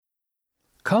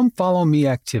Come follow me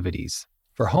activities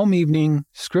for home evening,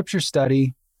 scripture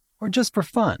study, or just for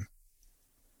fun.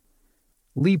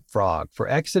 Leapfrog for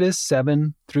Exodus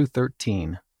 7 through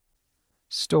 13.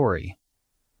 Story.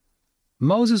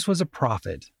 Moses was a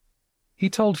prophet. He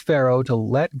told Pharaoh to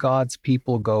let God's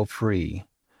people go free.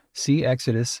 See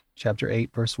Exodus chapter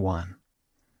 8, verse 1.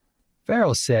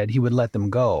 Pharaoh said he would let them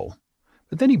go,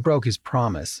 but then he broke his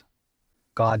promise.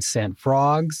 God sent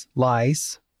frogs,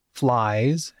 lice,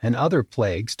 flies, and other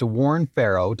plagues to warn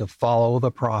Pharaoh to follow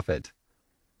the prophet.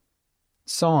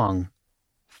 Song.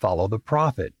 Follow the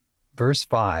prophet. Verse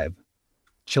 5.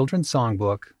 Children's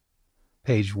Songbook,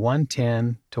 page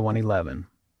 110 to 111.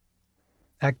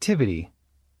 Activity.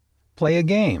 Play a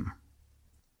game.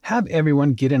 Have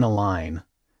everyone get in a line,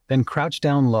 then crouch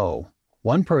down low.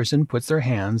 One person puts their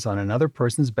hands on another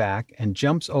person's back and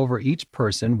jumps over each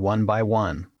person one by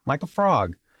one, like a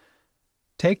frog.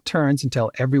 Take turns until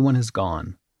everyone has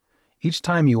gone. Each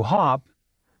time you hop,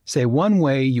 say one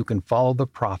way you can follow the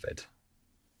prophet.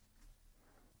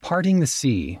 Parting the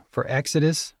Sea for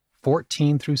Exodus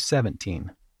 14 through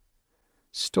 17.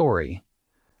 Story.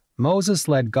 Moses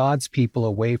led God's people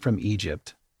away from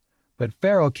Egypt, but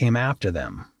Pharaoh came after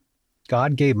them.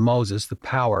 God gave Moses the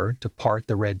power to part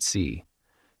the Red Sea.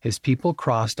 His people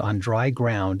crossed on dry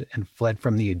ground and fled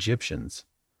from the Egyptians.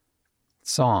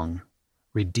 Song.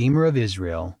 Redeemer of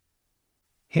Israel.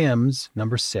 Hymns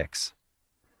number 6.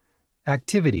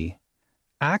 Activity.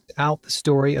 Act out the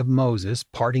story of Moses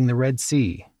parting the Red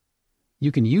Sea.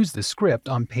 You can use the script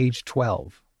on page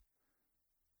 12.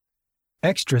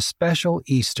 Extra Special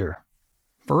Easter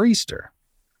for Easter.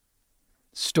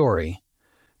 Story.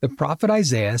 The prophet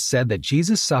Isaiah said that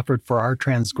Jesus suffered for our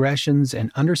transgressions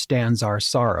and understands our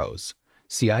sorrows.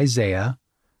 See Isaiah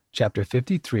chapter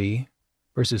 53,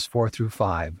 verses 4 through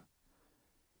 5.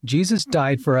 Jesus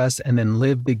died for us and then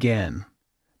lived again.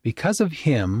 Because of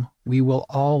him, we will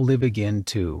all live again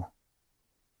too.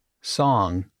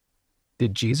 Song.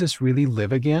 Did Jesus really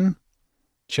live again?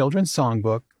 Children's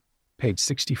Songbook, page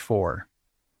 64.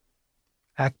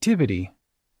 Activity.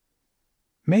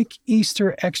 Make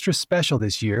Easter extra special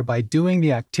this year by doing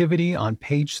the activity on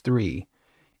page 3.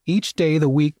 Each day the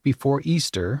week before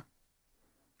Easter,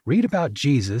 read about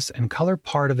Jesus and color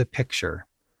part of the picture.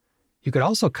 You could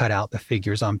also cut out the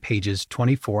figures on pages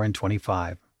 24 and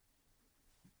 25.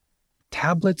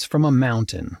 Tablets from a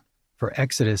Mountain for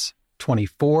Exodus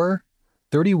 24,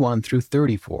 31 through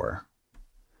 34.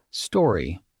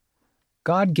 Story.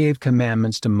 God gave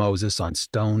commandments to Moses on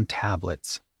stone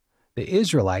tablets. The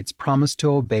Israelites promised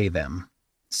to obey them.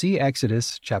 See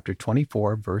Exodus chapter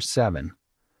 24, verse 7.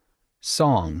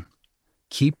 Song.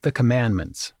 Keep the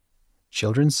Commandments.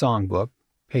 Children's Songbook,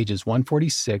 pages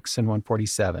 146 and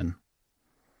 147.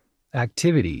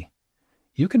 Activity.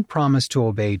 You can promise to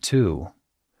obey too.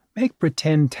 Make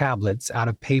pretend tablets out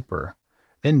of paper,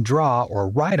 then draw or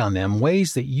write on them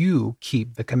ways that you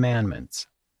keep the commandments.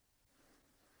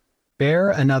 Bear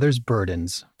another's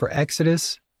burdens for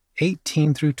Exodus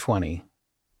 18 through 20.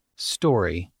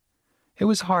 Story. It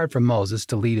was hard for Moses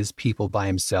to lead his people by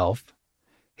himself.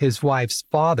 His wife's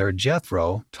father,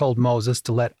 Jethro, told Moses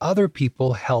to let other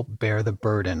people help bear the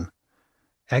burden.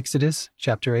 Exodus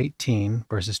chapter 18,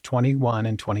 verses 21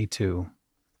 and 22.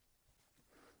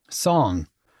 Song.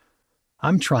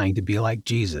 I'm trying to be like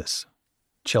Jesus.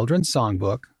 Children's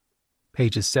Songbook,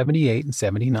 pages 78 and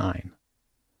 79.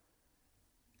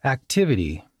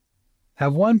 Activity.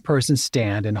 Have one person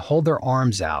stand and hold their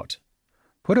arms out.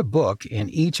 Put a book in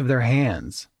each of their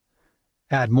hands.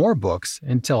 Add more books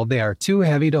until they are too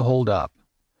heavy to hold up.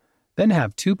 Then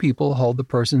have two people hold the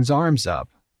person's arms up.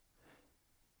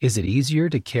 Is it easier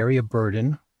to carry a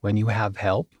burden when you have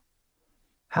help?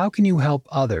 How can you help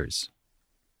others?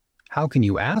 How can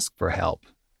you ask for help?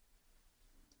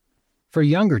 For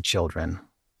younger children,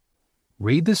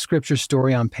 read the scripture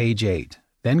story on page 8,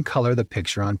 then color the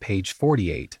picture on page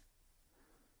 48.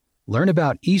 Learn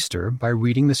about Easter by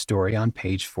reading the story on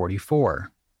page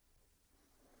 44.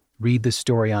 Read the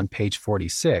story on page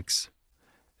 46,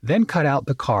 then cut out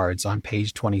the cards on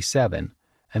page 27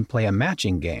 and play a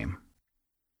matching game.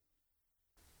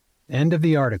 End of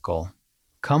the article.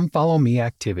 Come Follow Me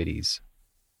Activities.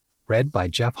 Read by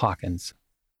Jeff Hawkins.